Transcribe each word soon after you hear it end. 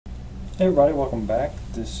Hey everybody, welcome back.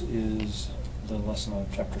 This is the lesson on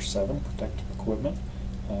Chapter 7, Protective Equipment.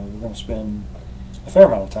 We're going to spend a fair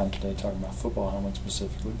amount of time today talking about football helmets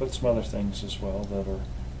specifically, but some other things as well that are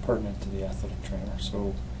pertinent to the athletic trainer.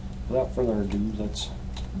 So without further ado, let's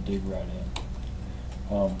dig right in.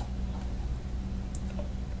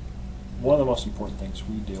 One of the most important things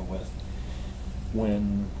we deal with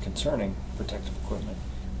when concerning protective equipment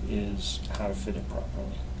is how to fit it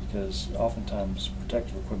properly, because oftentimes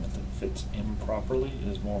protective equipment that fits improperly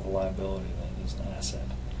is more of a liability than it is an asset.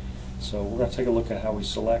 So we're going to take a look at how we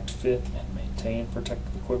select, fit, and maintain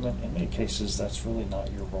protective equipment. In many cases, that's really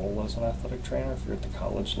not your role as an athletic trainer. If you're at the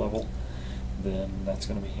college level, then that's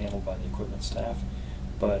going to be handled by the equipment staff.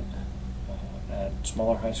 But at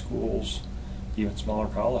smaller high schools, even smaller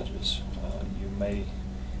colleges, you may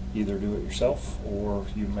either do it yourself or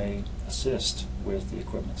you may assist with the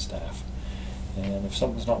equipment staff. And if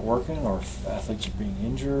something's not working, or if athletes are being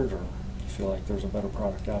injured, or you feel like there's a better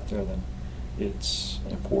product out there, then it's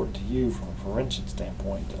important to you from a forensic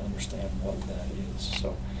standpoint to understand what that is.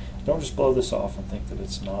 So don't just blow this off and think that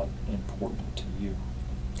it's not important to you.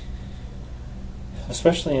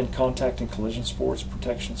 Especially in contact and collision sports,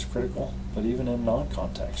 protection is critical, but even in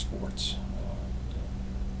non-contact sports.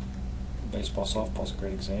 Baseball, softball is a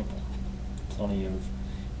great example. Plenty of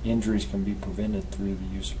injuries can be prevented through the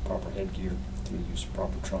use of proper headgear, through the use of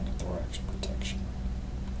proper trunk and thorax protection.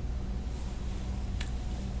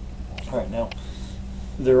 All right, now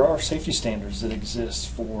there are safety standards that exist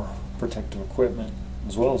for protective equipment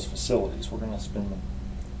as well as facilities. We're going to spend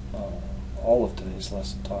all of today's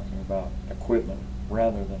lesson talking about equipment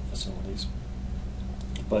rather than facilities,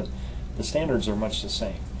 but the standards are much the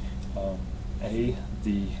same. The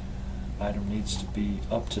item needs to be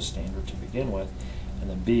up to standard to begin with, and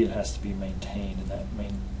then B, it has to be maintained, and that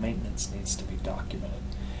maintenance needs to be documented.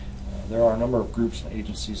 There are a number of groups and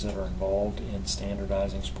agencies that are involved in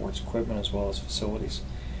standardizing sports equipment as well as facilities.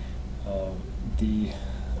 The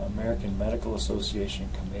American Medical Association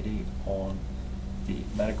Committee on the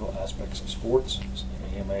Medical Aspects of Sports,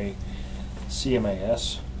 AMA,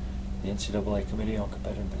 CMAS, the NCAA Committee on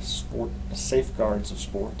Competitive Safeguards of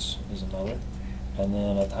Sports is another. And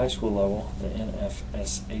then at the high school level, the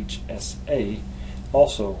NFSHSA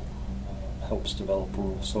also helps develop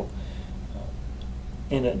rules. So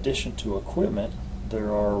in addition to equipment,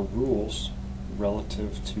 there are rules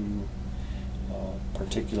relative to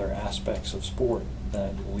particular aspects of sport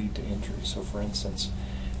that lead to injury. So for instance,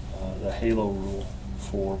 the halo rule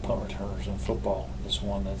for punt returners in football is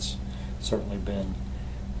one that's certainly been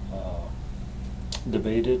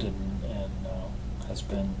debated and has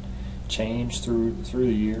been changed through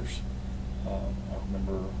the years. I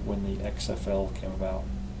remember when the XFL came about,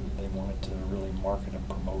 they wanted to really market and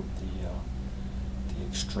promote the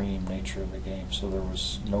extreme nature of the game, so there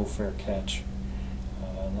was no fair catch,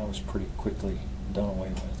 and that was pretty quickly done away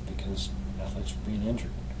with because athletes were being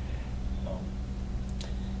injured.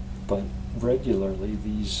 But regularly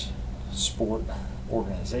these sport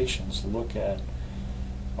organizations look at,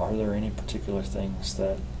 are there any particular things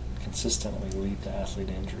that consistently lead to athlete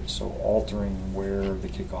injury? So altering where the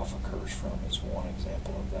kickoff occurs from is one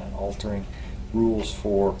example of that. Altering rules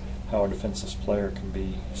for how a defenseless player can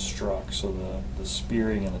be struck. So the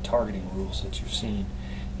spearing and the targeting rules that you've seen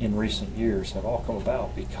in recent years have all come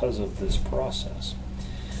about because of this process.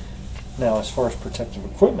 Now, as far as protective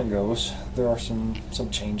equipment goes, there are some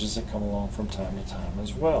changes that come along from time to time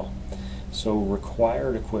as well. So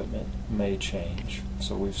required equipment may change.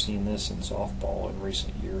 So we've seen this in softball in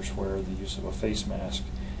recent years, where the use of a face mask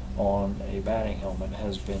on a batting helmet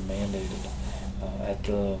has been mandated. At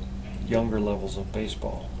the younger levels of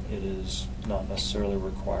baseball, it is not necessarily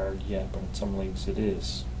required yet, but in some leagues it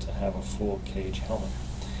is, to have a full cage helmet.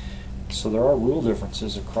 So there are rule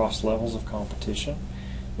differences across levels of competition.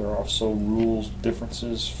 There are also rules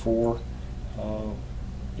differences for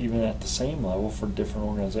even at the same level for different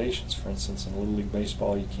organizations. For instance, in Little League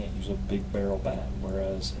Baseball, you can't use a big barrel bat,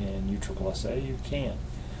 whereas in USSSA you can,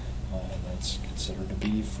 and that's considered to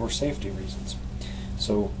be for safety reasons.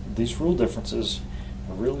 So these rule differences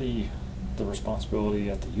are really the responsibility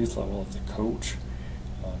at the youth level of the coach.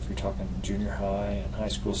 If you're talking junior high and high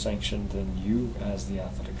school sanctioned, then you as the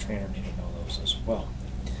athletic trainer need to know those as well.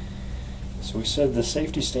 So we said the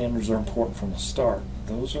safety standards are important from the start.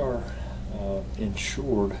 Those are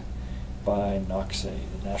ensured by NOCSAE,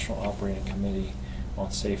 the National Operating Committee on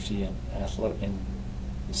Safety and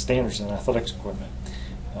Standards in Athletics Equipment.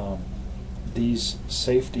 These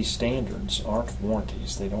safety standards aren't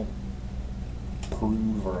warranties. They don't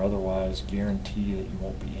prove or otherwise guarantee that you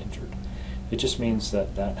won't be injured. It just means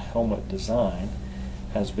that that helmet design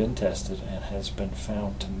has been tested and has been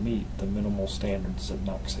found to meet the minimal standards that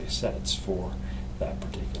NOCSAE sets for that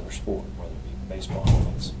particular sport, whether it be baseball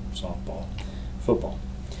helmets, softball, football.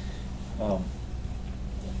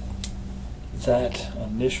 That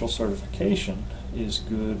initial certification is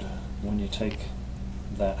good when you take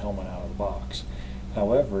that helmet out of the box.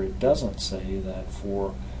 However, it doesn't say that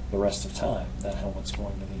for the rest of time that helmet's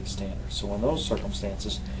going to meet standards. So in those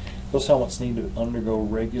circumstances, those helmets need to undergo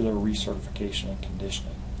regular recertification and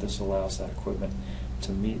conditioning. This allows that equipment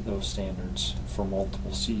to meet those standards for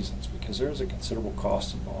multiple seasons, because there is a considerable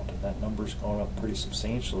cost involved, and that number's gone up pretty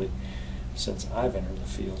substantially since I've entered the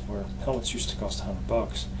field, where helmets used to cost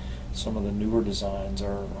 $100. Some of the newer designs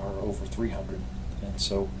are over $300, and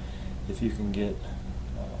so if you can get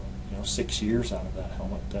 6 years out of that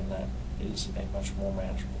helmet, then that is a much more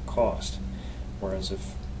manageable cost. Whereas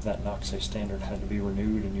if that NOCSAE standard had to be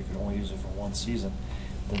renewed and you could only use it for 1 season,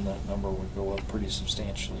 then that number would go up pretty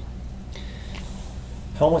substantially.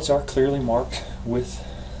 Helmets are clearly marked with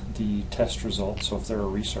the test results, so if they're a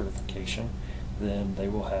recertification, then they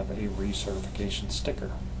will have a recertification sticker.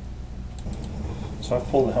 So I've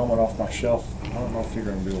pulled the helmet off my shelf. I don't know if you're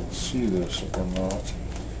going to be able to see this or not.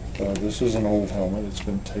 This is an old helmet. It's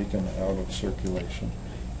been taken out of circulation.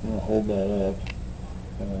 I'm going to hold that up.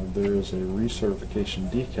 There is a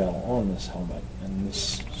recertification decal on this helmet, and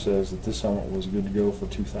this says that this helmet was good to go for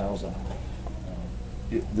 2000.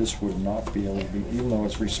 This would not be able to be, even though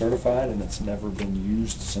it's recertified and it's never been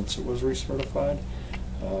used since it was recertified,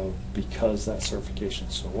 because that certification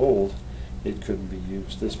is so old, it couldn't be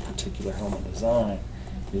used. This particular helmet design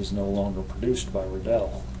is no longer produced by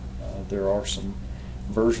Riddell. There are some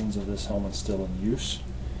versions of this helmet still in use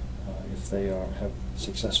if they have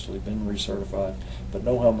successfully been recertified, but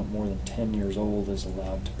no helmet more than 10 years old is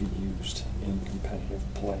allowed to be used in competitive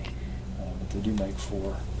play. But they do make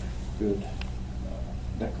for good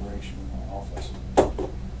decoration in my office.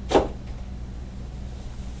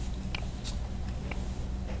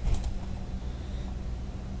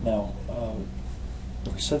 Now,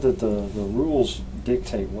 we said that the rules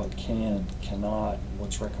dictate what can, cannot,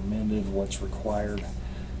 what's recommended, what's required.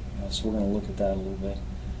 So we're going to look at that a little bit.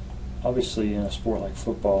 Obviously, in a sport like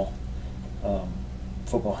football,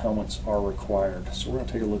 football helmets are required. So we're going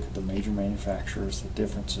to take a look at the major manufacturers, the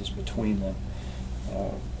differences between them.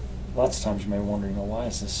 Lots of times you may wonder, why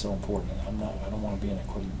is this so important? I don't want to be an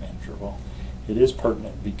equipment manager. Well, it is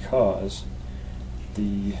pertinent because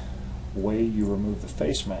the way you remove the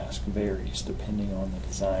face mask varies depending on the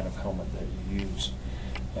design of helmet that you use,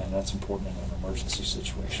 and that's important in an emergency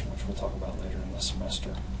situation, which we'll talk about later in the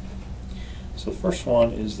semester. So the first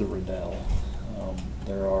one is the Riddell.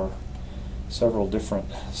 There are several different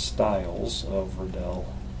styles of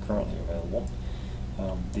Riddell currently available.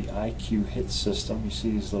 The IQ hit system, you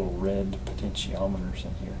see these little red potentiometers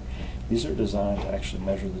in here. These are designed to actually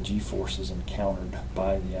measure the G-forces encountered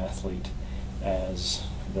by the athlete as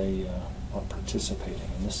they are participating.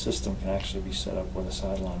 And this system can actually be set up with a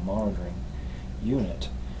sideline monitoring unit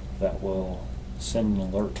that will send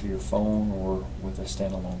an alert to your phone or with a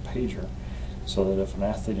standalone pager, so that if an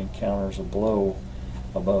athlete encounters a blow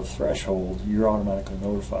above threshold, you're automatically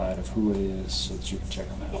notified of who it is so that you can check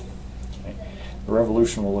them out. Okay. The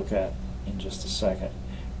Revolution we'll look at in just a second.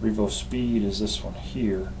 Revo Speed is this one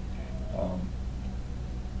here.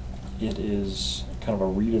 It is kind of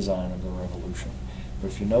a redesign of the Revolution. But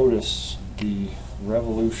if you notice, the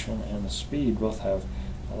Revolution and the Speed both have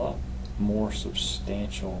a lot more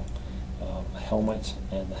substantial helmet,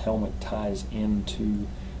 and the helmet ties into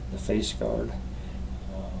the face guard,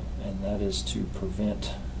 and that is to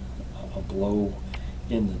prevent a blow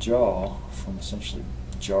in the jaw from essentially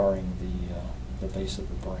jarring the base of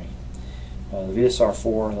the brain. The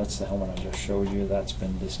VSR-4, that's the helmet I just showed you, that's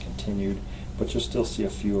been discontinued, but you'll still see a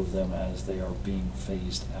few of them as they are being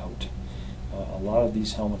phased out. A lot of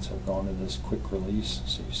these helmets have gone to this quick release,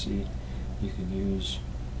 so you see you can use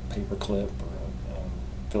a paper clip or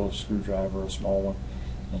a Phillips screwdriver, a small one,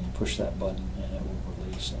 and you push that button and it will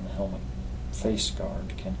release, and the helmet face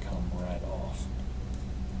guard can come right off.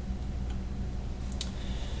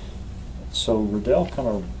 So Riddell kind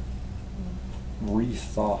of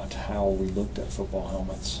rethought how we looked at football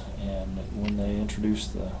helmets, and when they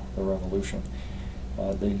introduced the Revolution,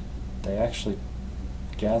 they actually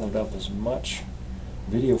gathered up as much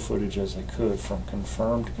video footage as they could from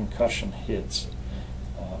confirmed concussion hits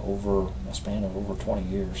over a span of over 20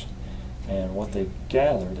 years. And what they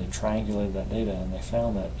gathered, they triangulated that data, and they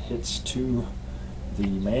found that hits to the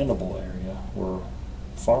mandible area were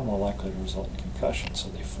far more likely to result in concussion. So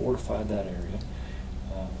they fortified that area.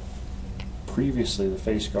 Previously, the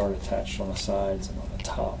face guard attached on the sides and on the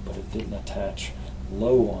top, but it didn't attach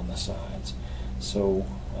low on the sides. So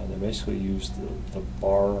they basically used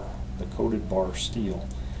the coated bar steel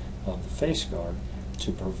of the face guard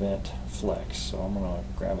to prevent flex. So I'm going to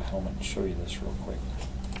grab a helmet and show you this real quick.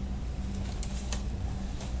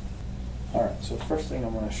 Alright, so the first thing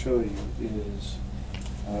I'm going to show you is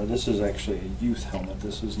this is actually a youth helmet.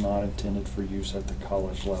 This is not intended for use at the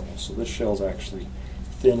college level. So this shell is actually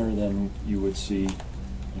thinner than you would see,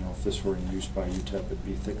 if this were in use by UTEP, it'd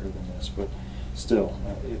be thicker than this, but still,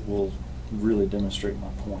 it will really demonstrate my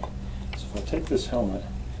point. So if I take this helmet,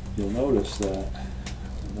 you'll notice that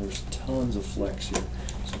there's tons of flex here.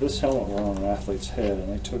 So this helmet were on an athlete's head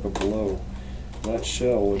and they took a blow. That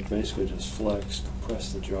shell would basically just flex,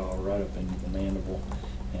 compress the jaw right up into the mandible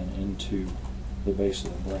and into the base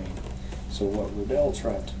of the brain. So what Riddell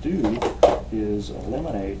tried to do is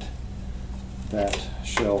eliminate that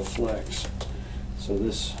shell flex. So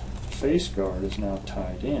this face guard is now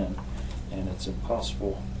tied in, and it's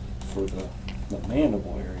impossible for the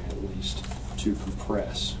mandible area at least to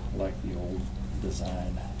compress like the old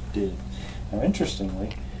design did. Now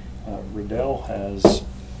interestingly, Riddell has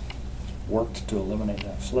worked to eliminate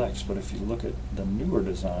that flex, but if you look at the newer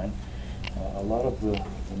design, a lot of the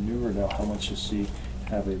newer Riddell helmets you see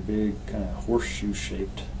have a big kind of horseshoe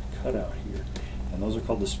shaped cutout here, and those are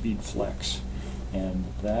called the Speed Flex, and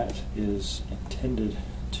that is intended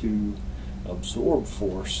to absorb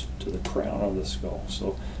force to the crown of the skull.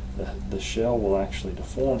 So the shell will actually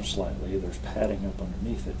deform slightly. There's padding up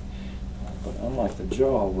underneath it, but unlike the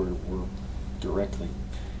jaw, we're directly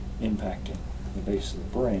impacting the base of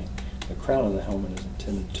the brain. The crown of the helmet is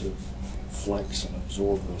intended to flex and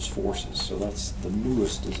absorb those forces. So that's the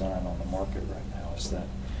newest design on the market right now, is that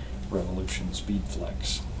Revolution Speed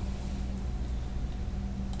Flex.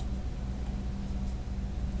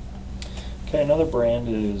 Okay, another brand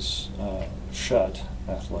is Schutt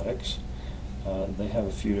Athletics. They have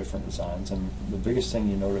a few different designs, and the biggest thing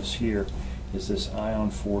you notice here is this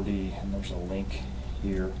Ion 4D, and there's a link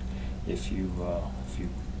here. If you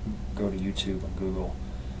go to YouTube and Google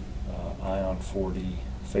Ion 4D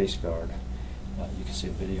face guard, you can see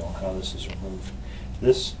a video on how this is removed.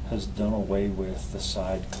 This has done away with the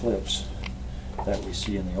side clips that we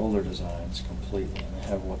see in the older designs completely, and they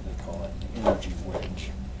have what they call an energy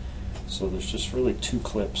wedge. So there's just really two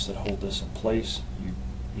clips that hold this in place. You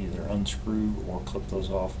either unscrew or clip those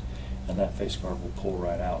off, and that face guard will pull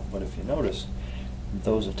right out. But if you notice,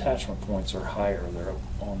 those attachment points are higher. They're up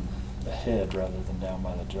on the head rather than down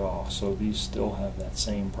by the jaw. So these still have that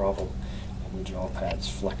same problem of the jaw pads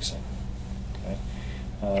flexing. Okay,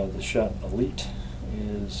 the Schutt Elite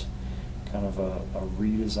is kind of a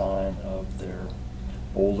redesign of their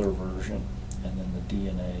older version, and then the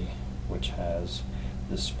DNA, which has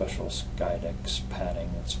this special Skydex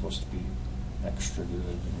padding that's supposed to be extra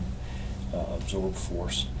good and absorb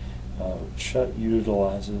force. Schutt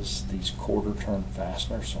utilizes these quarter turn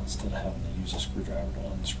fasteners, so instead of having to use a screwdriver to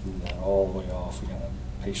unscrew that all the way off, we got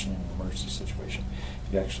a patient in an emergency situation,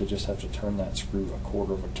 you actually just have to turn that screw a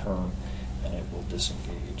quarter of a turn and it will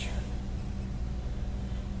disengage.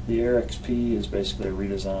 The Air XP is basically a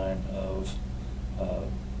redesign of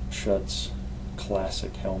Schutt's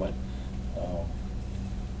classic helmet.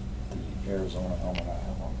 The Arizona helmet I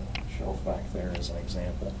have on the shelf back there is an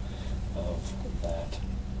example of that.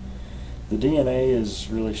 The DNA is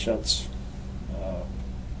really Schutt's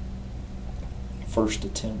first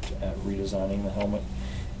attempt at redesigning the helmet.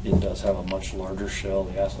 It does have a much larger shell.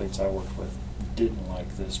 The athletes I worked with didn't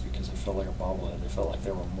like this because it felt like a bobblehead. They felt like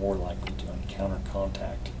they were more likely to encounter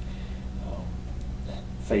contact.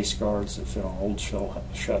 Face guards that fit on old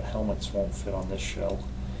Schutt helmets won't fit on this shell.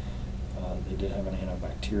 They did have an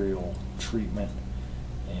antibacterial treatment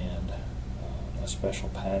and a special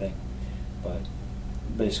padding, but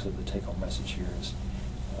basically the take-home message here is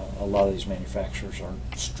a lot of these manufacturers are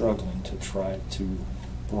struggling to try to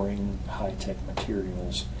bring high-tech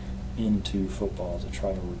materials into football to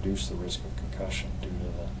try to reduce the risk of concussion due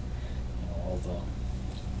to all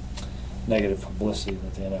the negative publicity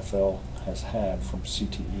that the NFL has had from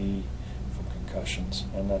CTE, from concussions,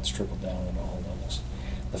 and that's trickled down into all levels.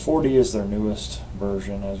 The 4D is their newest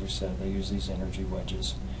version. As we said, they use these energy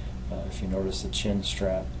wedges. If you notice, the chin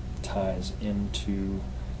strap ties into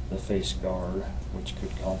the face guard, which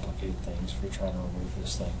could complicate things if you're trying to remove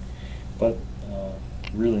this thing. But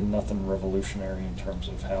really nothing revolutionary in terms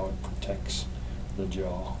of how it protects the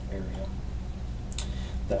jaw area.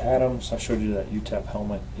 The Adams, I showed you that UTEP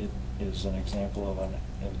helmet. It is an example of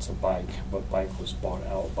it's a bike, but bike was bought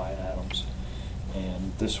out by Adams.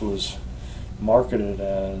 And this was marketed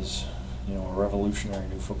as a revolutionary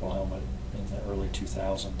new football helmet in the early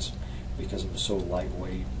 2000s because it was so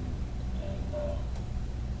lightweight and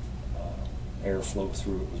airflow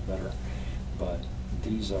through it was better. But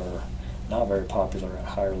these are not very popular at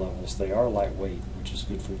higher levels. They are lightweight, which is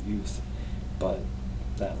good for youth, but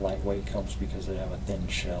that lightweight comes because they have a thin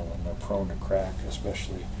shell and they're prone to crack,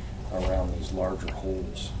 especially around these larger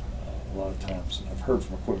holes. A lot of times, I've heard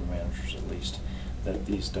from equipment managers at least, that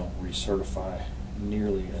these don't recertify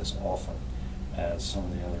nearly as often as some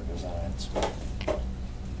of the other designs.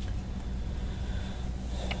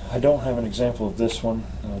 I don't have an example of this one.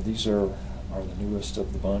 These are the newest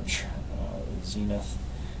of the bunch, Zenith.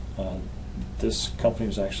 This company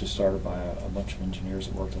was actually started by a bunch of engineers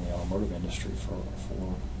that worked in the automotive industry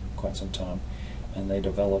for quite some time, and they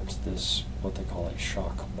developed this, what they call a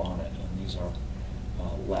shock bonnet, and these are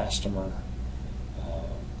elastomer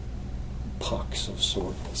pucks of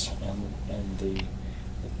sorts, and the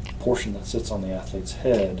portion that sits on the athlete's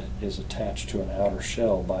head is attached to an outer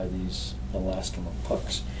shell by these elastomer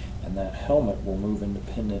pucks, and that helmet will move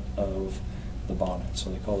independent of the bonnet. So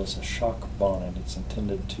they call this a shock bonnet. It's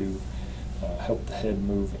intended to help the head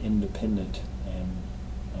move independent, and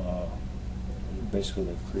basically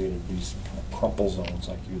they've created these kind of crumple zones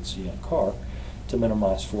like you would see in a car to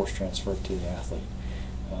minimize force transfer to the athlete.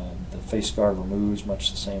 The face guard removes much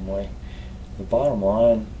the same way. The bottom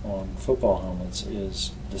line on football helmets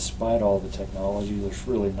is, despite all the technology, there's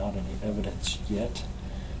really not any evidence yet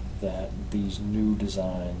that these new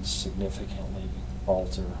designs significantly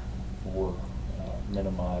alter or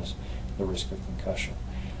minimize the risk of concussion.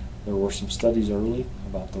 There were some studies early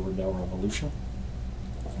about the Riddell Revolution,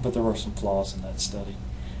 but there were some flaws in that study.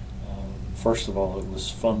 First of all, it was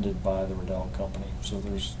funded by the Riddell company, so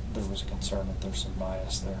there was a concern that there's some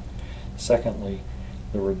bias there. Secondly,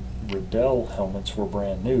 the Riddell helmets were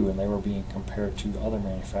brand new, and they were being compared to other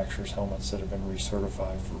manufacturers' helmets that have been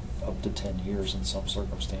recertified for up to 10 years in some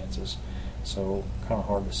circumstances. So kind of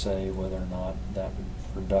hard to say whether or not that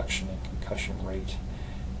reduction in concussion rate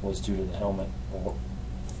was due to the helmet, or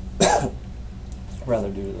rather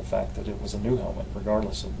due to the fact that it was a new helmet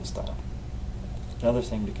regardless of the style. Another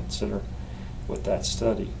thing to consider with that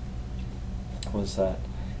study was that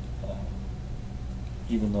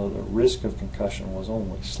even though the risk of concussion was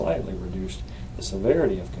only slightly reduced, the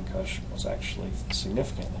severity of concussion was actually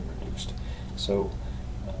significantly reduced. So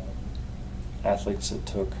athletes that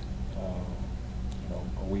took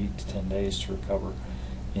a week to 10 days to recover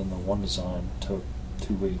in the one design took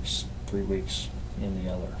 2 weeks, 3 weeks in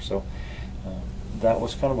the other. So that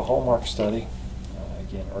was kind of a hallmark study.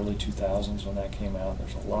 Again, early 2000s when that came out.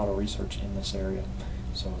 There's a lot of research in this area,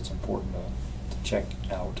 so it's important to check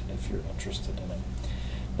out if you're interested in it.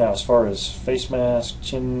 Now, as far as face masks,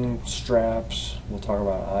 chin straps, we'll talk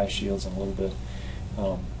about eye shields in a little bit.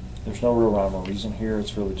 There's no real rhyme or reason here.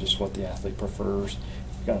 It's really just what the athlete prefers.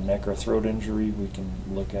 If you've got a neck or throat injury, we can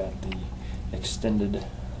look at the extended,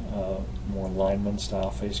 more lineman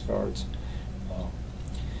style face guards.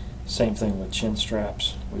 Same thing with chin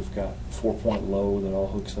straps. We've got 4-point low that all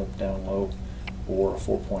hooks up down low, or a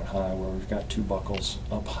 4-point high where we've got 2 buckles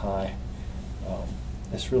up high.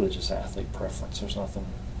 It's really just athlete preference. There's nothing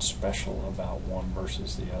special about one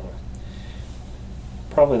versus the other.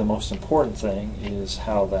 Probably the most important thing is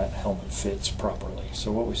how that helmet fits properly.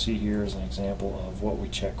 So what we see here is an example of what we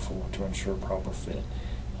check for to ensure proper fit.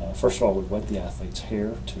 First of all, we wet the athlete's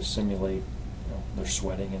hair to simulate they're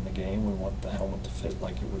sweating in the game. We want the helmet to fit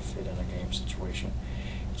like it would fit in a game situation.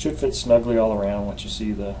 It should fit snugly all around. What you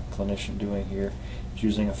see the clinician doing here is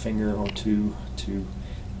using a finger or two to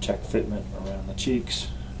check fitment around the cheeks,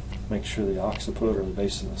 make sure the occiput or the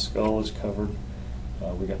base of the skull is covered.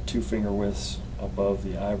 We got 2 finger widths above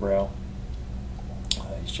the eyebrow.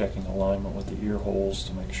 He's checking alignment with the ear holes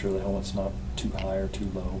to make sure the helmet's not too high or too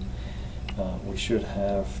low. We should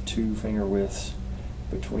have 2 finger widths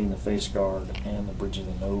between the face guard and the bridge of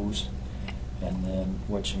the nose. And then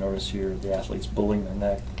what you notice here, the athlete's pulling their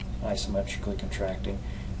neck, isometrically contracting,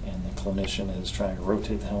 and the clinician is trying to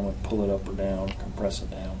rotate the helmet, pull it up or down, compress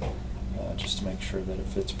it down, just to make sure that it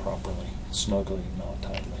fits properly, snugly, not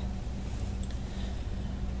tightly.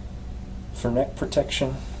 For neck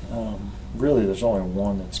protection, really there's only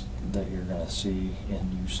one that you're going to see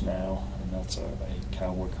in use now, and that's a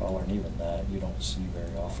cowboy collar, and even that you don't see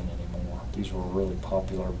very often anymore. These were really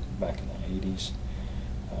popular back in the 80s.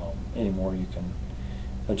 Anymore you can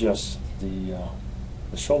adjust the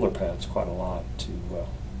shoulder pads quite a lot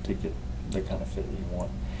to get the kind of fit that you want.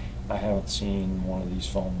 I haven't seen one of these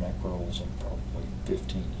foam neck rolls in probably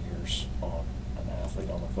 15 years on an athlete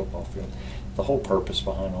on the football field. The whole purpose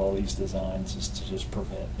behind all these designs is to just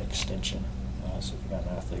prevent extension. So if you've got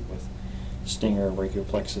an athlete with stinger brachial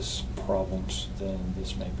plexus problems, then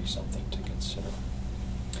this may be something to consider.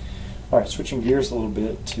 All right, switching gears a little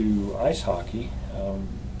bit to ice hockey.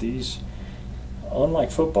 These,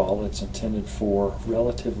 unlike football, that's intended for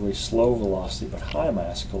relatively slow velocity but high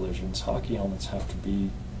mass collisions, hockey helmets have to be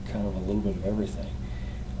kind of a little bit of everything.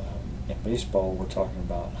 In baseball, we're talking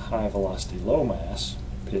about high velocity, low mass,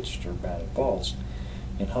 pitched or batted balls.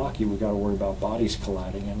 In hockey, we've got to worry about bodies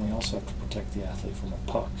colliding, and we also have to protect the athlete from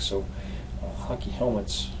a puck. So hockey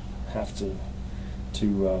helmets have to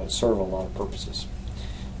serve a lot of purposes.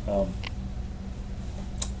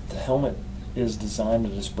 The helmet is designed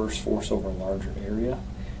to disperse force over a larger area,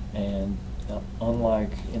 and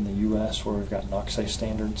unlike in the U.S. where we've got NOCSAE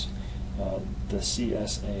standards, the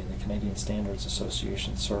CSA, the Canadian Standards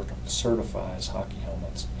Association, certifies hockey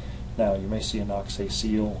helmets. Now, you may see a NOCSAE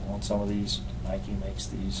seal on some of these. Nike makes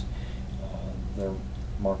these. They're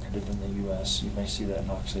marketed in the U.S. You may see that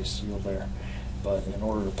NOCSAE seal there. But in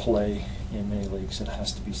order to play in many leagues, it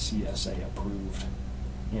has to be CSA approved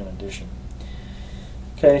in addition.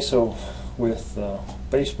 Okay, so with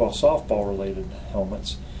baseball, softball related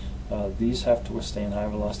helmets, these have to withstand high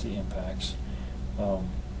velocity impacts.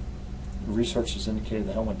 Research has indicated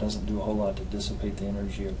the helmet doesn't do a whole lot to dissipate the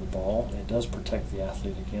energy of the ball. It does protect the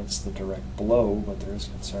athlete against the direct blow, but there is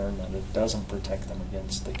concern that it doesn't protect them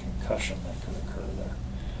against the concussion that could occur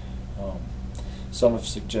there. Some have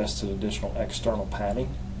suggested additional external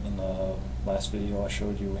padding. In the last video I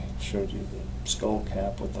showed you the skull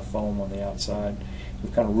cap with the foam on the outside.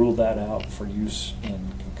 We've kind of ruled that out for use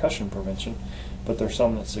in concussion prevention, but there's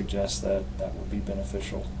some that suggest that that would be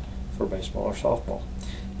beneficial for baseball or softball.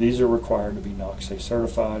 These are required to be NOCSAE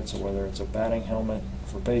certified, so whether it's a batting helmet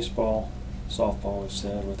for baseball, softball is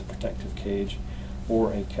said with a protective cage,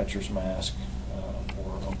 or a catcher's mask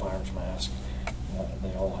or umpire's mask,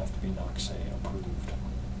 they all have to be NOCSAE approved.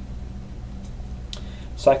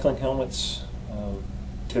 Cycling helmets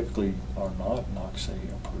typically are not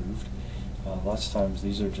NOCSAE approved. Lots of times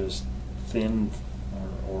these are just thin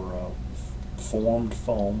or formed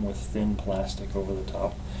foam with thin plastic over the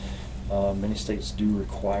top. Many states do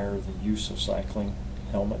require the use of cycling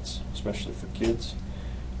helmets, especially for kids,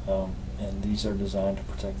 and these are designed to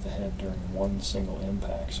protect the head during one single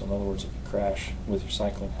impact. So in other words, if you crash with your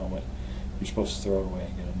cycling helmet, you're supposed to throw it away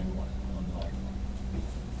and get a new one, unlike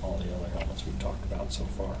all the other helmets we've talked about so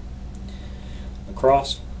far.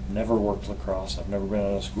 Lacrosse, never worked lacrosse. I've never been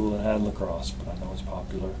at a school that had lacrosse, but I know it's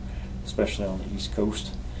popular, especially on the East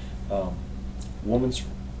Coast.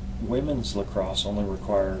 Women's lacrosse only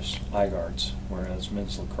requires eye guards, whereas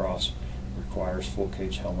men's lacrosse requires full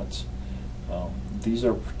cage helmets. These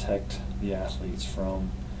are protect the athletes from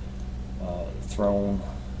thrown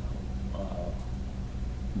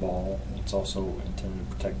ball. It's also intended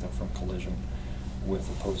to protect them from collision with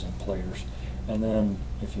opposing players. And then,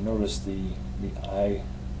 if you notice, the eye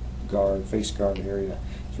guard, face guard area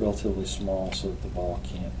is relatively small, so that the ball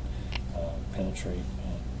can't penetrate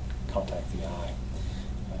and contact the eye.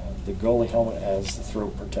 The goalie helmet adds the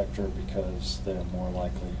throat protector because they're more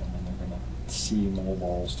likely, they're going to see more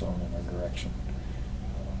balls thrown in their direction.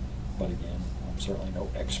 But again, I'm certainly no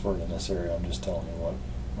expert in this area. I'm just telling you what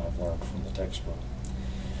I've learned from the textbook.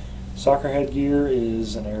 Soccer headgear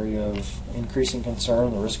is an area of increasing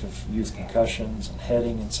concern, the risk of youth concussions and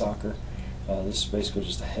heading in soccer. This is basically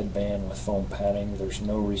just a headband with foam padding. There's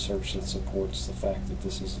no research that supports the fact that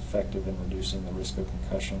this is effective in reducing the risk of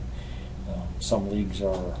concussion. Some leagues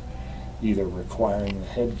are either requiring the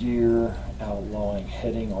headgear, outlawing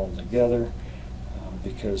heading altogether,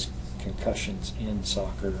 because concussions in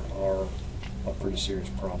soccer are a pretty serious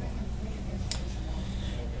problem.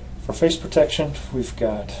 For face protection, we've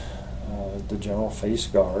got the general face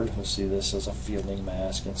guard. We'll see this as a fielding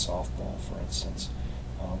mask in softball, for instance.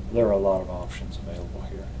 There are a lot of options available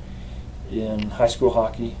here. In high school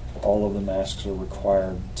hockey, all of the masks are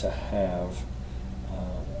required to have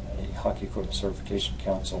a Hockey Equipment Certification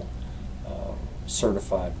Council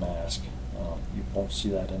certified mask. You won't see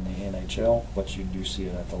that in the NHL, but you do see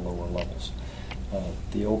it at the lower levels.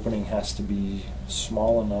 The opening has to be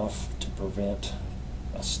small enough to prevent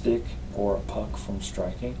a stick or a puck from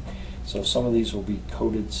striking. So some of these will be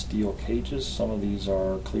coated steel cages. Some of these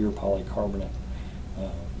are clear polycarbonate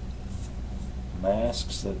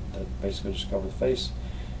masks that basically just cover the face.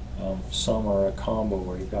 Some are a combo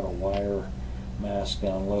where you've got a wire mask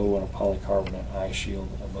down low and a polycarbonate eye shield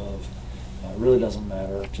above. It really doesn't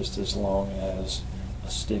matter, just as long as a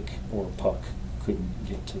stick or a puck couldn't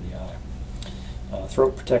get to the eye.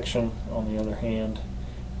 Throat protection, on the other hand,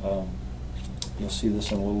 you'll see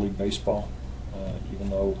this in Little League Baseball. Even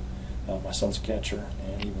though my son's a catcher,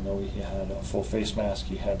 and even though he had a full face mask,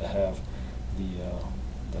 he had to have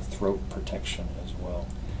the throat protection as well.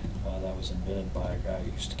 That was invented by a guy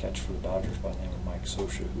who used to catch for the Dodgers by the name of Mike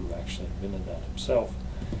Scioscia, who actually invented that himself.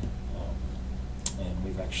 And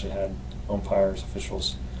we've actually had umpires,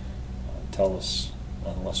 officials tell us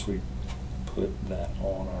unless we put that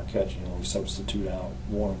on our catch, we substitute out.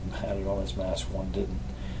 One of them had it on his mask, one didn't.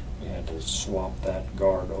 We had to swap that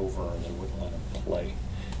guard over, or they wouldn't let him play.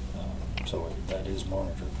 So that is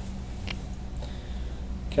monitored.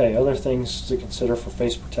 Okay, other things to consider for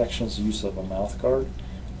face protection is the use of a mouth guard.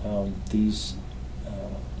 And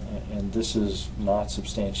this is not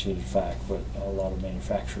substantiated fact, but a lot of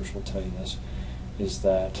manufacturers will tell you this, is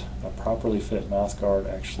that a properly fit mouth guard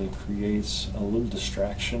actually creates a little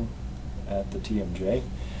distraction at the TMJ.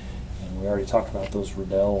 And we already talked about those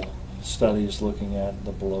Riddell studies looking at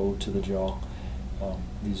the blow to the jaw.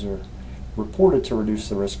 These are reported to reduce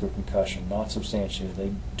the risk of concussion, not substantiated.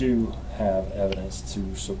 They do have evidence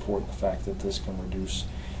to support the fact that this can reduce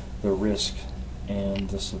the risk and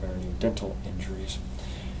the severity of dental injuries.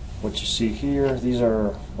 What you see here, these are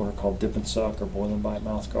what are called dip and suck or boil and bite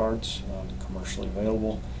mouth guards, commercially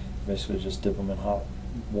available. Basically just dip them in hot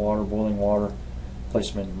water, boiling water,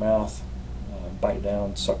 place them in your mouth, bite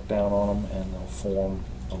down, suck down on them, and they'll form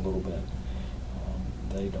a little bit.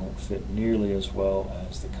 They don't fit nearly as well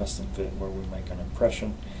as the custom fit where we make an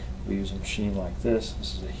impression. We use a machine like this.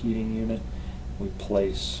 This is a heating unit. We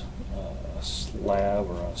place a slab,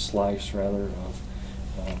 or a slice rather, of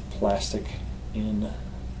plastic in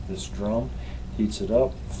this drum, heats it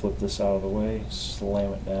up, flip this out of the way,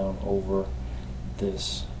 slam it down over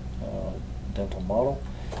this dental model,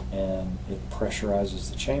 and it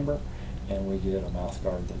pressurizes the chamber, and we get a mouth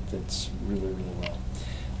guard that fits really, really well.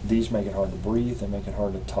 These make it hard to breathe, they make it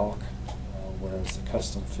hard to talk, whereas the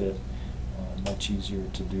custom fit, much easier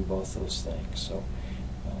to do both those things. So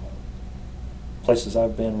places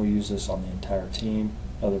I've been, we use this on the entire team.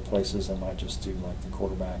 Other places I might just do like the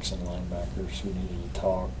quarterbacks and linebackers who needed to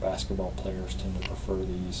talk. Basketball players tend to prefer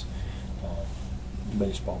these.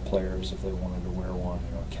 Baseball players, if they wanted to wear one,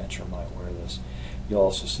 a catcher might wear this. You'll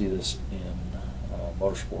also see this in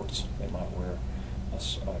motorsports. They might wear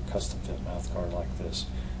a custom fit mouth guard like this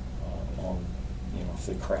on, if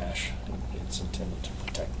they crash, it's intended to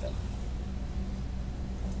protect them.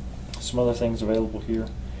 Some other things available here.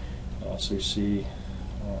 So you see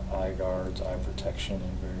eye guards, eye protection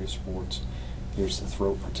in various sports. Here's the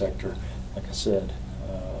throat protector. Like I said,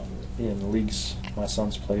 in leagues my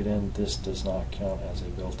son's played in, this does not count as a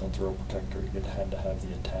built-in throat protector. It had to have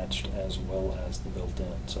the attached as well as the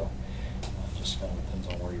built-in. So it just kind of depends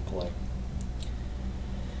on where you play.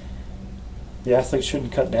 The athlete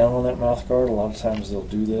shouldn't cut down on that mouth guard. A lot of times they'll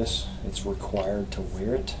do this. It's required to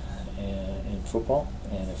wear it in football,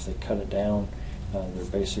 and if they cut it down, they're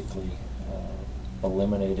basically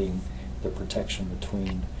eliminating the protection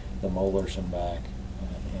between the molars and back,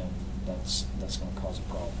 and that's going to cause a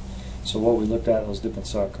problem. So what we looked at, those dip and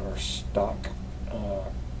suck, are stock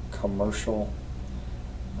commercial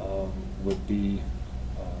would be,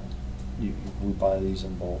 we buy these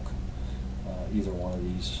in bulk. Either one of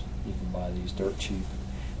these, you can buy these dirt cheap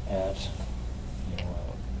at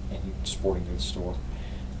any sporting goods store.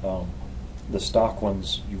 The stock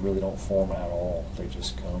ones, you really don't form at all. They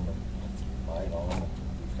just come and bite on them.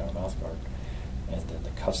 You've got a mouth guard. And then the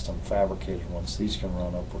custom fabricated ones, these can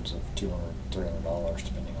run upwards of $200, $300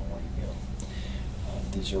 depending on where you get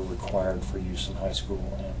them. These are required for use in high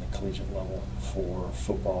school and the collegiate level for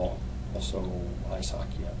football, also ice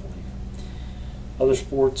hockey, I believe. Other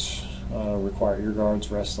sports require ear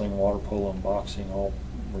guards. Wrestling, water polo, and boxing all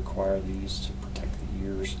require these to protect the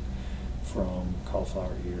ears from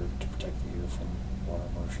cauliflower ear, to protect the ear from water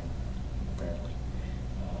immersion, apparently.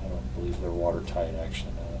 I don't believe they're watertight,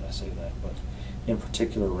 actually, now that I say that. But in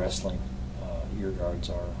particular, wrestling, ear guards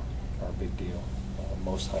are a big deal.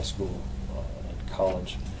 Most high school and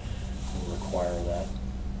college will require that,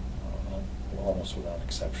 almost without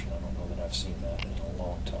exception. I don't know that I've seen that in a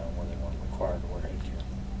long time where they weren't required to wear headgear.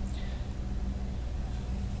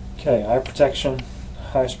 Okay, eye protection.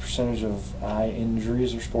 Highest percentage of eye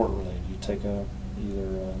injuries are sport related. You take either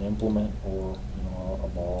an implement or a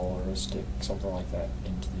ball or a stick, something like that,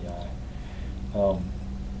 into the eye.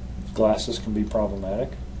 Glasses can be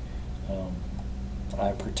problematic.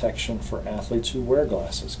 Eye protection for athletes who wear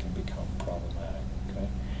glasses can become problematic. Okay,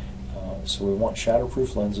 so we want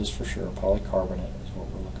shatterproof lenses for sure. Polycarbonate is what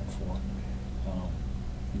we're looking for.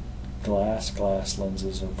 Glass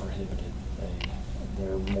lenses are prohibited.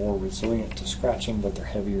 They're more resilient to scratching, but they're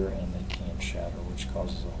heavier and they can shatter, which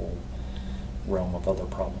causes a whole realm of other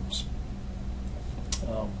problems.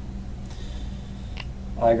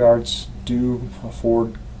 Eye guards do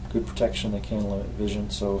afford good protection. They can limit vision,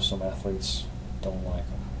 so some athletes don't like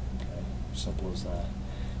them. Simple as that.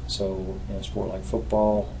 So in a sport like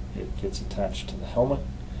football, it gets attached to the helmet.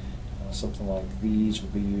 Something like these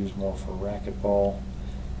would be used more for racquetball.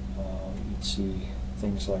 You'd see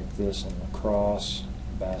things like this in lacrosse,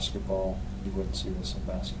 basketball. You wouldn't see this in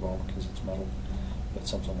basketball because it's metal, but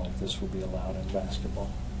something like this would be allowed in basketball.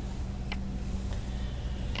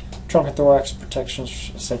 Trunk and thorax protection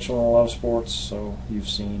is essential in a lot of sports, so you've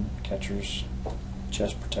seen catcher's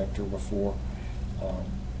chest protector before.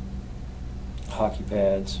 Hockey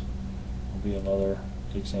pads will be another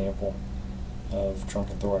example of trunk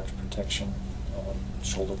and thorax protection.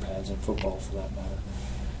 Shoulder pads in football, for that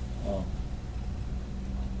matter.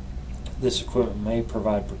 This equipment may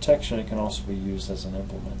provide protection. It can also be used as an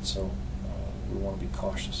implement, so we want to be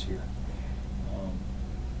cautious here.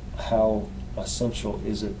 How essential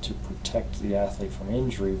is it to protect the athlete from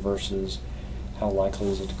injury versus how likely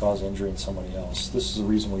is it to cause injury in somebody else? This is the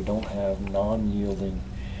reason we don't have non-yielding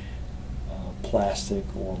plastic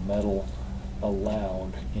or metal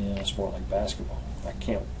allowed in a sport like basketball. I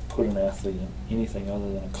can't put an athlete in anything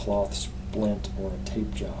other than a cloth splint or a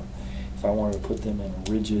tape job. If I wanted to put them in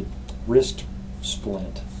a rigid wrist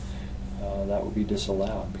splint, that would be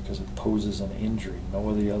disallowed because it poses an injury. No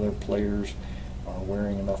of the other players are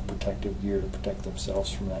wearing enough protective gear to protect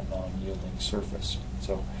themselves from that non-yielding surface.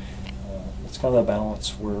 So it's kind of the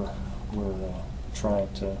balance we're trying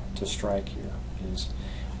to strike here. Is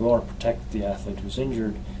we want to protect the athlete who's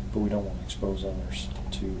injured, but we don't want to expose others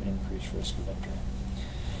to increased risk of injury.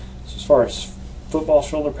 So as far as football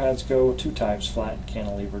shoulder pads go, two types, flat and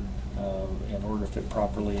cantilevered. In order to fit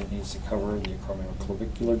properly, it needs to cover the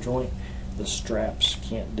acromioclavicular joint. The straps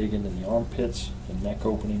can't dig into the armpits. The neck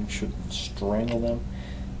opening shouldn't strangle them,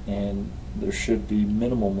 and there should be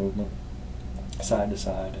minimal movement side to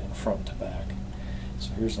side and front to back.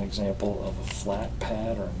 So here's an example of a flat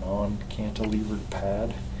pad or non-cantilevered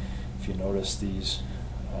pad. If you notice, these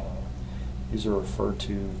are referred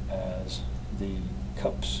to as the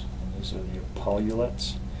cups, and these are the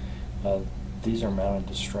epaulets. These are mounted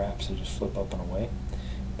to straps. They just flip up and away,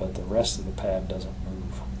 but the rest of the pad doesn't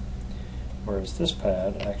move. Whereas this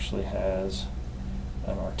pad actually has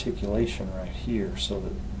an articulation right here, so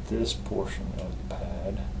that this portion of the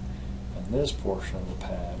pad and this portion of the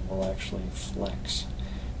pad will actually flex.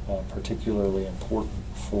 Particularly important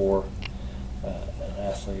for an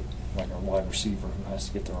athlete like a wide receiver who has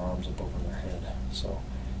to get their arms up over their head. So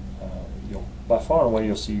by far and away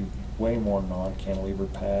you'll see way more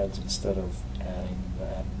non-cantilevered pads instead of adding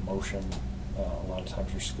that motion. A lot of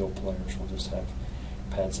times your skilled players will just have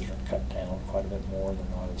pads that are cut down quite a bit more. They're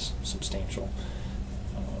not as substantial.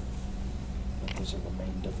 But those are the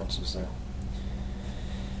main differences there.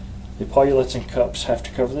 The epaulets and cups have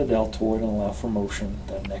to cover the deltoid and allow for motion.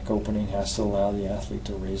 That neck opening has to allow the athlete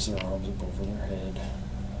to raise their arms up over their head.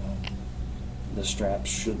 The straps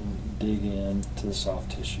shouldn't dig in to the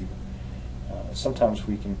soft tissue. Sometimes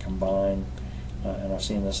we can combine, and I've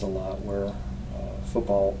seen this a lot, where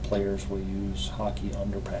football players will use hockey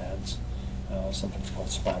underpads, sometimes called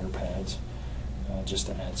spider pads, just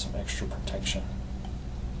to add some extra protection.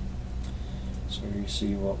 So here you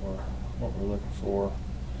see what we're looking for.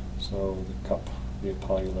 So the cup, the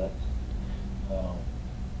epaulet,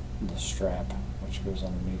 the strap, which goes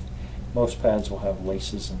underneath. Most pads will have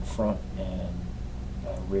laces in front and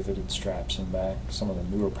riveted straps in back. Some of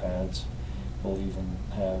the newer pads will even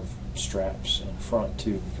have straps in front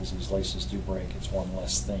too, because these laces do break. It's one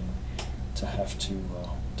less thing to have to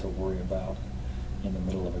worry about in the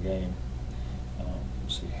middle of a game.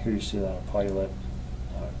 So here you see that epaulet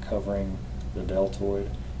covering the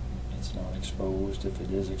deltoid. It's not exposed. If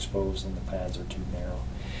it is exposed, then the pads are too narrow.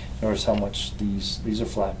 Notice how much these are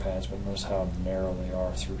flat pads, but notice how narrow they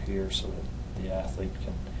are through here, so that the athlete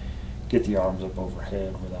can get the arms up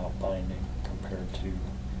overhead without binding, compared to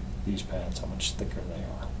these pads, how much thicker they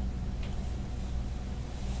are.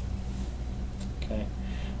 Okay.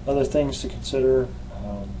 Other things to consider: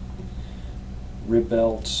 rib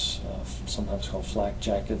belts, sometimes called flak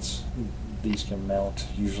jackets. These can mount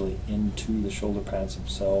usually into the shoulder pads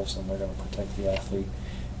themselves, and they're going to protect the athlete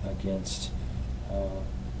against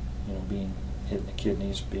being hit in the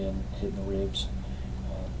kidneys, being hit in the ribs.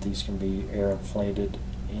 These can be air inflated,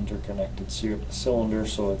 interconnected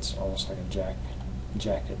cylinders, so it's almost like a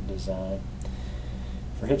jacket design.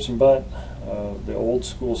 For hips and butt, the old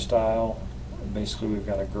school style, basically we've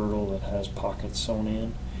got a girdle that has pockets sewn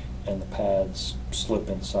in, and the pads slip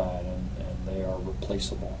inside, and they are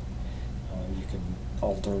replaceable. You can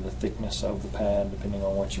alter the thickness of the pad depending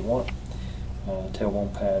on what you want.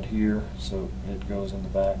 Tailbone pad here, so it goes in the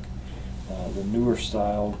back. The newer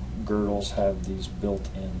style girdles have these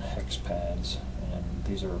built-in hex pads, and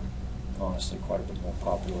these are honestly quite a bit more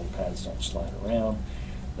popular. The pads don't slide around.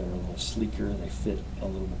 They're a little sleeker. They fit a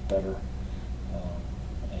little bit better.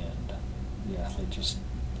 And the athlete just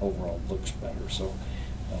overall looks better. So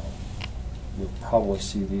you'll probably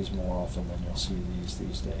see these more often than you'll see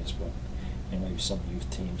these days. But maybe some youth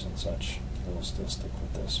teams and such will still stick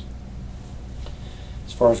with this.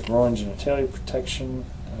 As far as groin genitalia protection,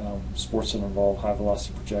 sports that involve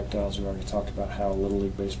high-velocity projectiles, we already talked about how Little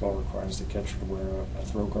League Baseball requires the catcher to wear a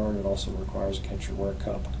throw guard. It also requires a catcher to wear a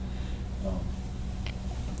cup.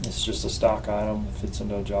 It's just a stock item. It fits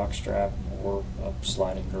into a jock strap or a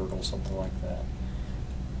sliding girdle, something like that.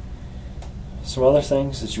 Some other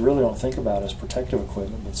things that you really don't think about as protective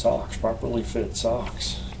equipment, but socks. Properly fit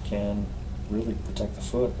socks can really protect the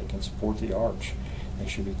foot. They can support the arch. They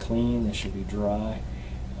should be clean. They should be dry.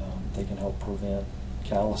 They can help prevent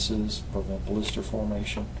calluses, prevent blister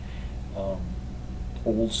formation.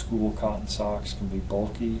 Old school cotton socks can be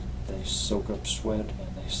bulky. They soak up sweat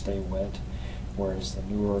and they stay wet, whereas the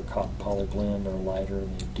newer cotton poly blend are lighter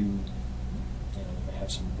and they have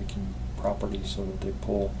some wicking properties so that they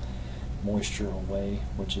pull moisture away,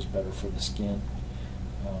 which is better for the skin.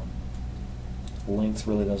 Length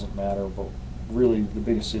really doesn't matter, but really the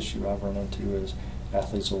biggest issue I've run into is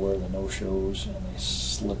athletes will wear the no-shows and they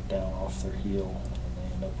slip down off their heel and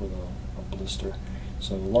they end up with a blister.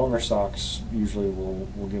 So longer socks usually will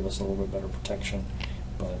give us a little bit better protection,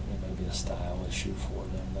 but it may be a style issue for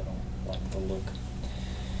them. They don't like the look.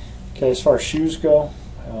 Okay, as far as shoes go,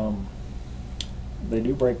 they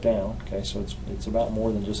do break down. Okay, so it's about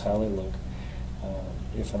more than just how they look.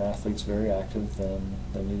 If an athlete's very active, then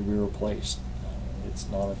they need to be replaced. It's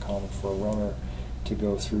not uncommon for a runner to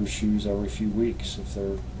go through shoes every few weeks if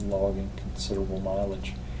they're logging considerable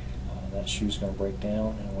mileage. That shoe's going to break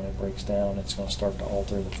down, and when it breaks down, it's going to start to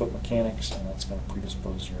alter the foot mechanics, and that's going to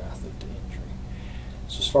predispose your athlete to injury.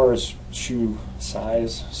 So as far as shoe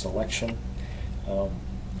size selection,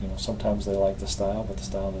 sometimes they like the style, but the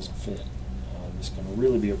style doesn't fit. This can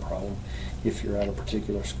really be a problem if you're at a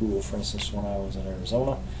particular school. For instance, when I was in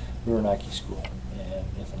Arizona, we were a Nike school, and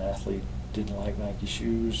if an athlete didn't like Nike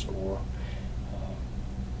shoes, or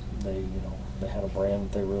they had a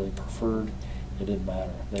brand that they really preferred, it didn't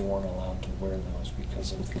matter. They weren't allowed to wear those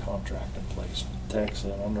because of the contract in place. Tech's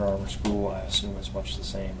an Under Armour school. I assume it's much the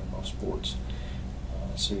same in most sports.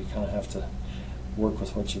 So you kind of have to work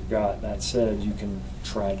with what you've got. That said, you can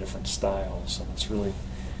try different styles, and it's really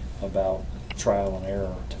about trial and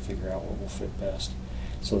error to figure out what will fit best.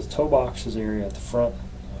 So the toe boxes area at the front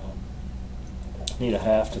need a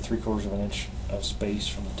 1/2 to 3/4 of an inch of space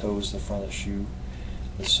from the toes to the front of the shoe.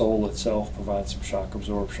 The sole itself provides some shock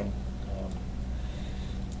absorption.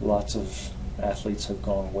 Lots of athletes have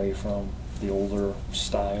gone away from the older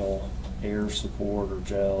style air support or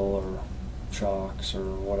gel or shocks or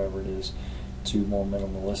whatever it is to more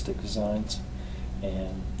minimalistic designs,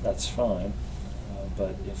 and that's fine.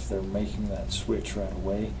 But if they're making that switch right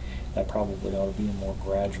away, that probably ought to be a more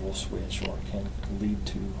gradual switch, or it can lead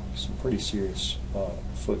to some pretty serious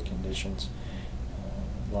foot conditions.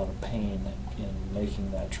 A lot of pain in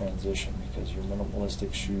making that transition because your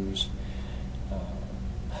minimalistic shoes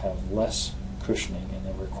have less cushioning and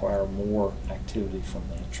they require more activity from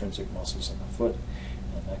the intrinsic muscles in the foot,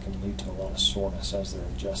 and that can lead to a lot of soreness as they're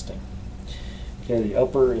adjusting. Okay, the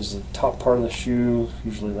upper is the top part of the shoe.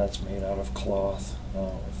 Usually that's made out of cloth.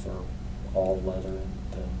 If they're all leather,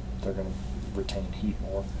 then they're going to retain heat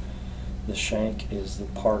more. The shank is the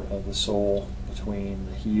part of the sole between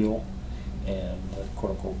the heel and the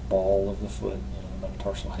quote-unquote ball of the foot, the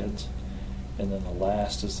metatarsal heads. And then the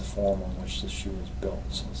last is the form on which the shoe is built.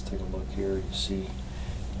 So let's take a look here. You see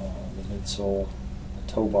the midsole,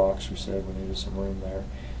 the toe box. We said we needed some room there.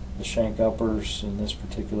 The shank uppers in this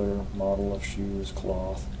particular model of shoe is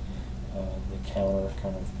cloth. The counter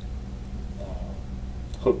kind of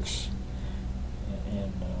hooks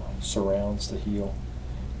and surrounds the heel.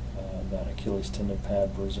 That Achilles tendon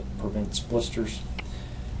pad prevents blisters.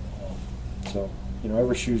 So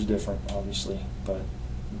every shoe is different, obviously, but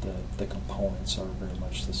the components are very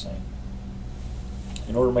much the same.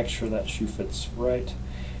 In order to make sure that shoe fits right,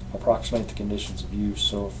 approximate the conditions of use.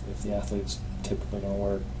 So if the athlete's typically going to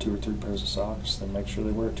wear 2 or 3 pairs of socks, then make sure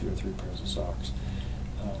they wear 2 or 3 pairs of socks.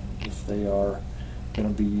 If they are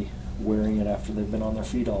going to be wearing it after they've been on their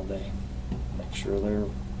feet all day, make sure they're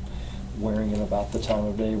wearing it about the time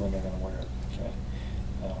of day when they're going to wear it. Okay.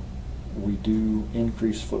 We do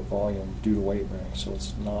increase foot volume due to weight bearing, so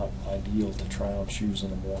it's not ideal to try on shoes in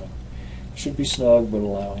the morning. It should be snug, but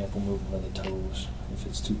allow ample movement of the toes. If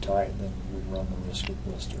it's too tight, then we run the risk of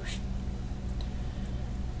blisters.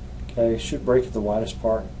 Okay, should break at the widest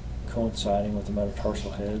part. coinciding with the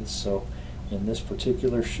metatarsal heads. So in this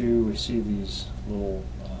particular shoe, we see these little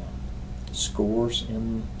scores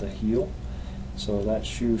in the heel. So that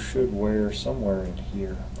shoe should wear somewhere in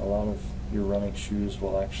here. A lot of your running shoes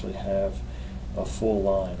will actually have a full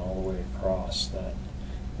line all the way across that,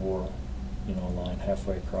 or a line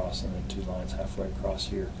halfway across and then 2 lines halfway across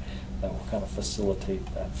here. That will kind of facilitate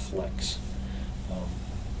that flex.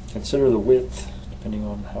 Consider the width, depending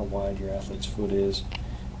on how wide your athlete's foot is,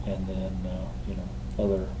 and then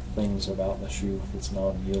other things about the shoe. If it's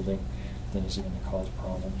non-yielding, then is it going to cause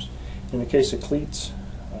problems? In the case of cleats,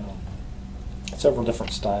 several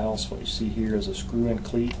different styles. What you see here is a screw-in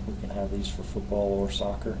cleat. We can have these for football or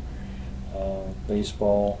soccer.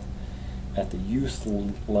 Baseball at the youth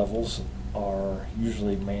levels are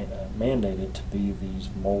usually mandated to be these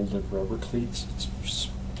molded rubber cleats. It's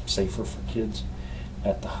safer for kids.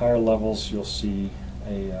 At the higher levels, you'll see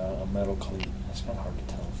a metal cleat. It's kind of hard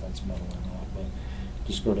to tell if that's metal or not, but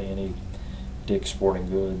just go to any Dick's Sporting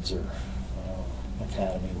Goods or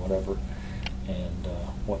Academy, whatever, and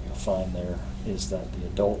what you'll find there is that the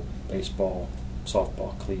adult baseball,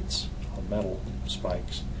 softball cleats are metal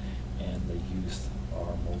spikes, and the youth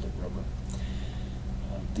are molded rubber.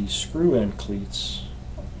 These screw-in cleats,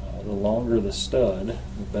 the longer the stud,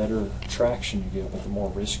 the better traction you get, but the more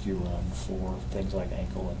risk you run for things like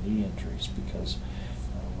ankle and knee injuries, because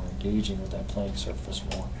we're engaging with that playing surface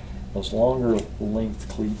more. Those longer length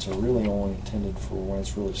cleats are really only intended for when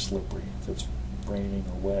it's really slippery. If it's raining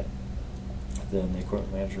or wet, then the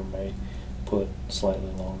equipment manager may put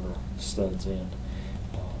slightly longer studs in.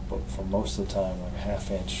 But for most of the time, like a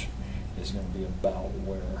 1/2 inch is going to be about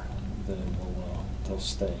where they'll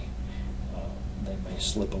stay. They may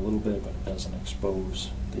slip a little bit, but it doesn't expose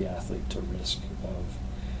the athlete to risk of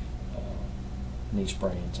knee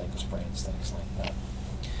sprains, ankle sprains, things like that.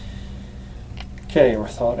 Okay,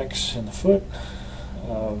 orthotics in the foot.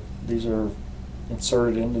 These are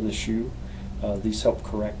inserted into the shoe. These help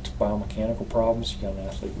correct biomechanical problems. You got an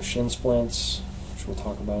athlete with shin splints, which we'll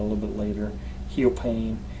talk about a little bit later, heel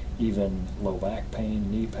pain, even low back pain,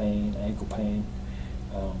 knee pain, ankle pain.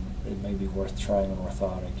 It may be worth trying an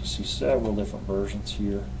orthotic. You see several different versions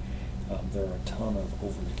here. There are a ton of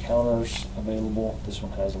over-the-counters available. This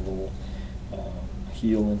one has a little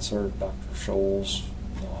heel insert. Dr. Scholl's,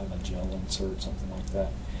 they'll have a gel insert, something like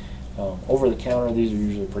that. Over-the-counter, these are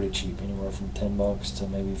usually pretty cheap, anywhere from $10 to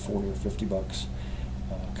maybe $40 or $50.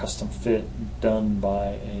 Custom fit done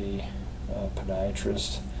by a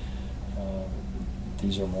podiatrist.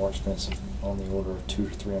 These are more expensive, on the order of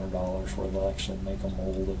 $200 to $300, where they'll actually make a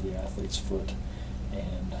mold of the athlete's foot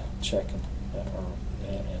and check and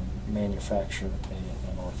manufacture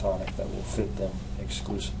an orthotic that will fit them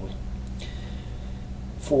exclusively.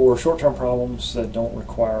 For short-term problems that don't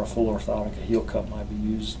require a full orthotic, a heel cup might be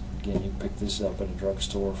used. Again, you can pick this up at a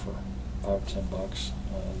drugstore for $5 or $10.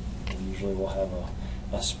 They usually will have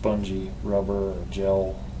a spongy rubber or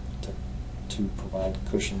gel to provide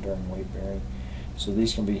cushion during weight bearing. So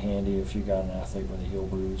these can be handy if you got an athlete with a heel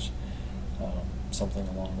bruise, something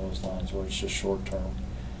along those lines where it's just short term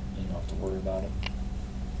and you don't have to worry about it.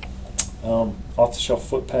 Off-the-shelf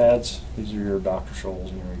foot pads. These are your Dr.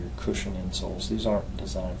 Scholl's, your cushion insoles. These aren't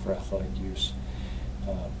designed for athletic use.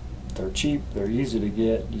 They're cheap. They're easy to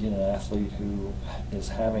get. You get an athlete who is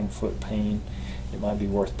having foot pain. It might be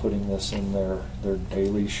worth putting this in their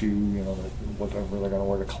daily shoe, whatever they're going to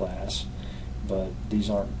wear to class. But these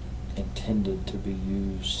aren't intended to be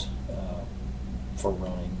used for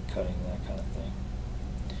running, cutting, that kind of thing.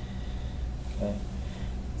 Okay,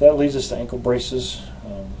 that leads us to ankle braces.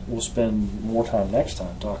 We'll spend more time next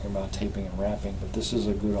time talking about taping and wrapping, but this is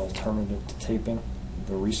a good alternative to taping.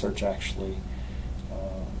 The research actually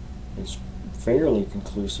is fairly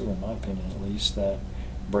conclusive, in my opinion at least, that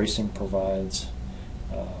bracing provides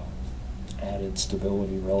added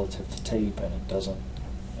stability relative to tape, and it doesn't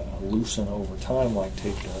loosen over time like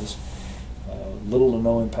tape does. Little to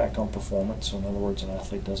no impact on performance. So in other words, an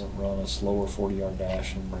athlete doesn't run a slower 40-yard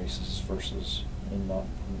dash in braces versus in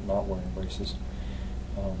not wearing braces.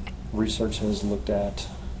 Research has looked at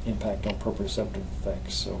impact on proprioceptive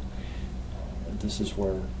effects. So this is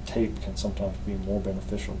where tape can sometimes be more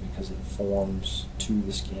beneficial because it forms to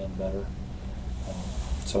the skin better.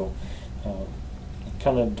 It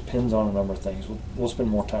kind of depends on a number of things. We'll spend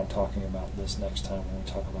more time talking about this next time when we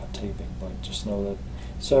talk about taping, but just know that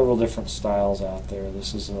several different styles out there.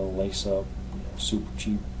 This is a lace-up, super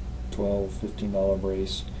cheap, $12, $15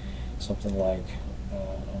 brace. Something like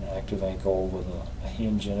an active ankle with a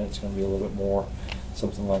hinge in it. It's going to be a little bit more.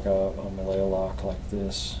 Something like a Malaya lock like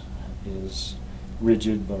this is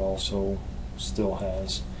rigid, but also still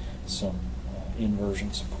has some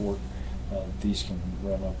inversion support. These can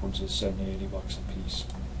run upwards of $70-80 a piece.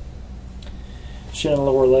 Shin and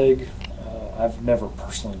lower leg. I've never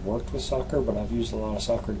personally worked with soccer, but I've used a lot of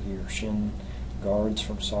soccer gear. Shin guards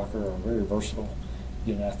from soccer are very versatile.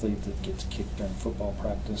 You get an athlete that gets kicked during football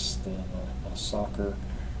practice, then a soccer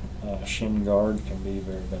shin guard can be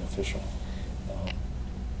very beneficial.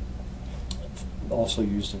 Also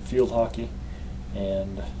used in field hockey,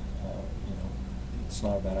 and it's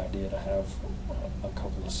not a bad idea to have a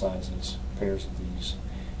couple of sizes, pairs of these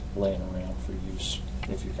laying around for use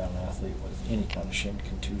if you've got an athlete with any kind of shin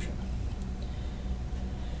contusion.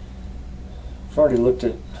 We've already looked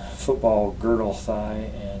at football girdle thigh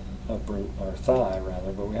and thigh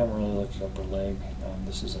rather, but we haven't really looked at upper leg.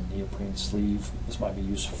 This is a neoprene sleeve. This might be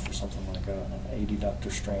useful for something like an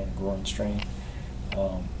adductor strain, a groin strain,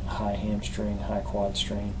 high hamstring, high quad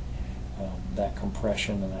strain. That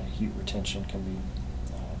compression and that heat retention can be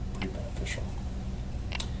pretty beneficial.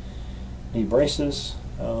 Knee braces.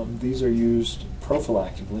 These are used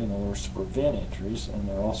prophylactically, in other words, to prevent injuries, and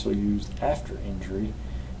they're also used after injury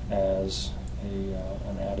as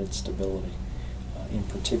an added stability. In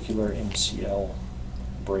particular, MCL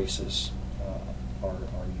braces are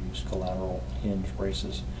used, collateral hinge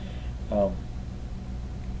braces.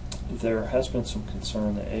 There has been some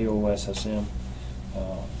concern that AOSSM,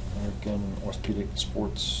 American Orthopedic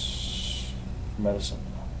Sports Medicine,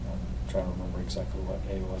 I'm trying to remember exactly what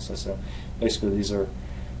AOSSM, basically these are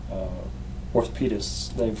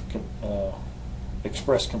orthopedists. They've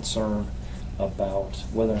expressed concern about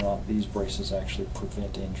whether or not these braces actually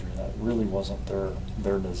prevent injury. That really wasn't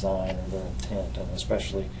their design or their intent, and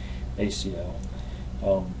especially ACL.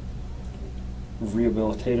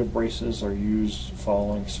 Rehabilitative braces are used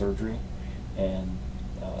following surgery, and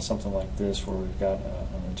something like this where we've got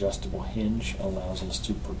an adjustable hinge allows us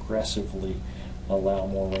to progressively allow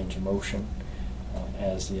more range of motion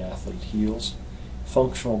as the athlete heals.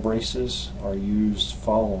 Functional braces are used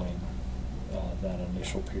following that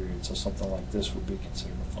initial period, so something like this would be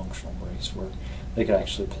considered a functional brace where they could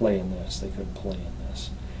actually play in this, they couldn't play in this.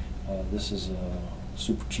 This is a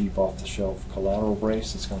super cheap off-the-shelf collateral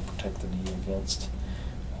brace that's going to protect the knee against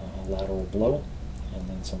a lateral blow, and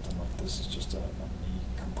then something like this is just a knee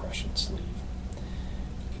compression sleeve.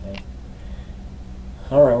 Okay.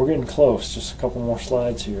 All right, we're getting close. Just a couple more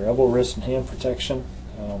slides here. Elbow, wrist, and hand protection.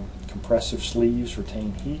 Compressive sleeves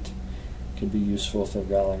retain heat. Could be useful if they've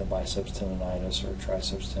got like a biceps tendonitis or a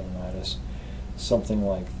triceps tendonitis. Something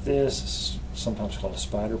like this is sometimes called a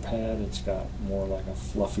spider pad. It's got more like a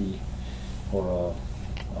fluffy or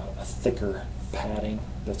a thicker padding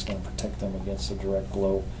that's going to protect them against a direct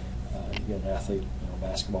blow. You get an athlete, a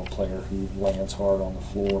basketball player who lands hard on the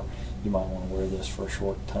floor, you might want to wear this for a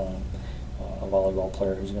short time. A volleyball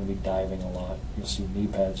player who's going to be diving a lot, you'll see knee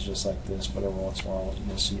pads just like this, but every once in a while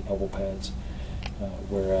you'll see elbow pads.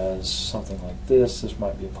 Whereas something like this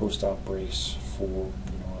might be a post-op brace for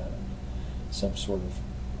some sort of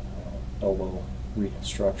elbow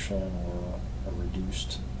reconstruction or a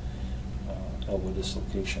reduced elbow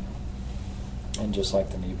dislocation. And just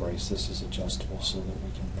like the knee brace, this is adjustable so that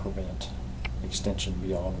we can prevent extension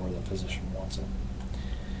beyond where the physician wants it.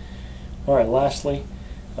 All right, lastly,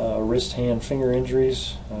 wrist, hand, finger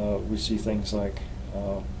injuries. We see things like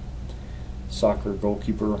soccer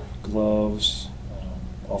goalkeeper gloves,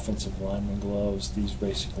 offensive lineman gloves. These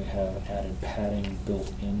basically have added padding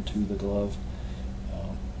built into the glove.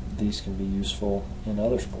 These can be useful in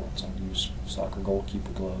other sports. I've used soccer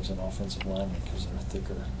goalkeeper gloves and offensive linemen because they're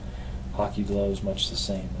thicker. Hockey gloves, much the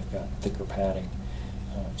same. They've got thicker padding.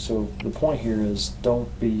 So the point here is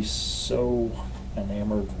don't be so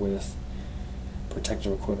enamored with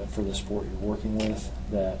protective equipment for the sport you're working with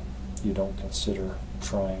that you don't consider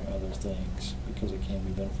trying other things, because it can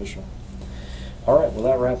be beneficial. All right, well,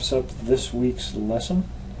 that wraps up this week's lesson.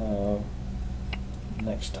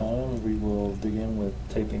 Next time we will dig in with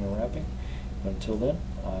taping and wrapping. Until then,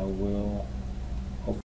 I will